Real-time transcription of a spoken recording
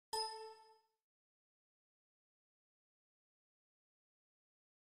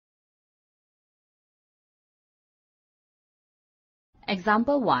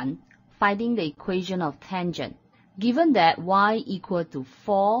Example 1. Finding the equation of tangent. Given that y equal to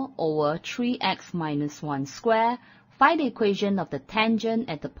 4 over 3x minus 1 square, find the equation of the tangent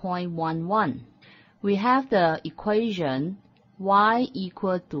at the point 1, 1. We have the equation y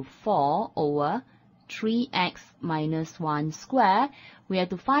equal to 4 over 3x minus 1 square. We have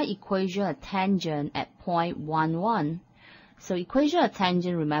to find equation of tangent at point 1, 1. So equation of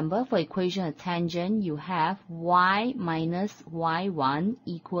tangent, remember, for equation of tangent, you have y minus y1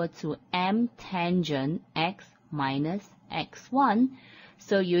 equal to m tangent x minus x1.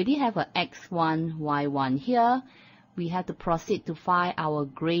 So you already have a x1, y1 here. We have to proceed to find our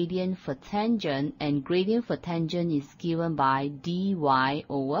gradient for tangent, and gradient for tangent is given by dy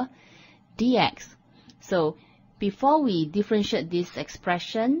over dx. So before we differentiate this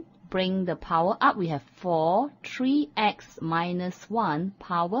expression, bring the power up, we have 4, 3x minus 1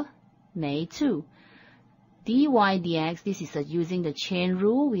 power -2. dy dx, this is using the chain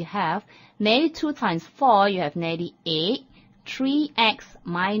rule. We have -2 times 4, you have -8. 3x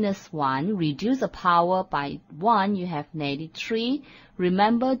minus 1, reduce the power by 1, you have -3.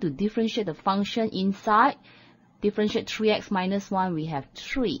 Remember to differentiate the function inside. Differentiate 3x minus 1, we have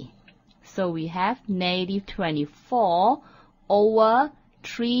 3. So we have -24 over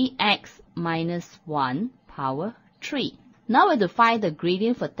 3x minus 1 power 3. Now we have to find the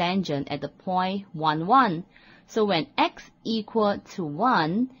gradient for tangent at the point 1, 1. So when x equal to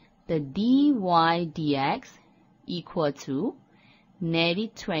 1, the dy dx equal to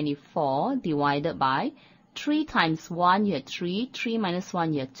 -24 divided by 3 times 1, you have 3, 3 minus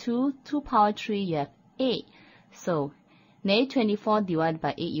 1, you have 2, 2 power 3, you have 8. So -24 divided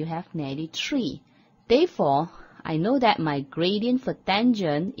by 8, you have -3. Therefore, I know that my gradient for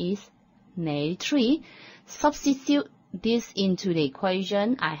tangent is -3. Substitute this into the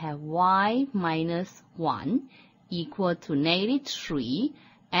equation. I have y minus 1 equal to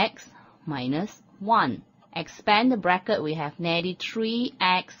 -3x minus 1. Expand the bracket, we have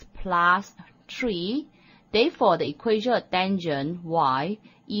 -3x plus 3. Therefore, the equation of tangent y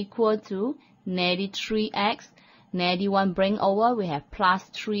equal to -3x. -1 bring over, we have plus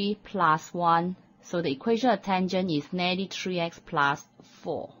 3 plus 1. So the equation of tangent is -3x plus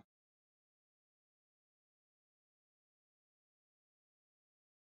 4.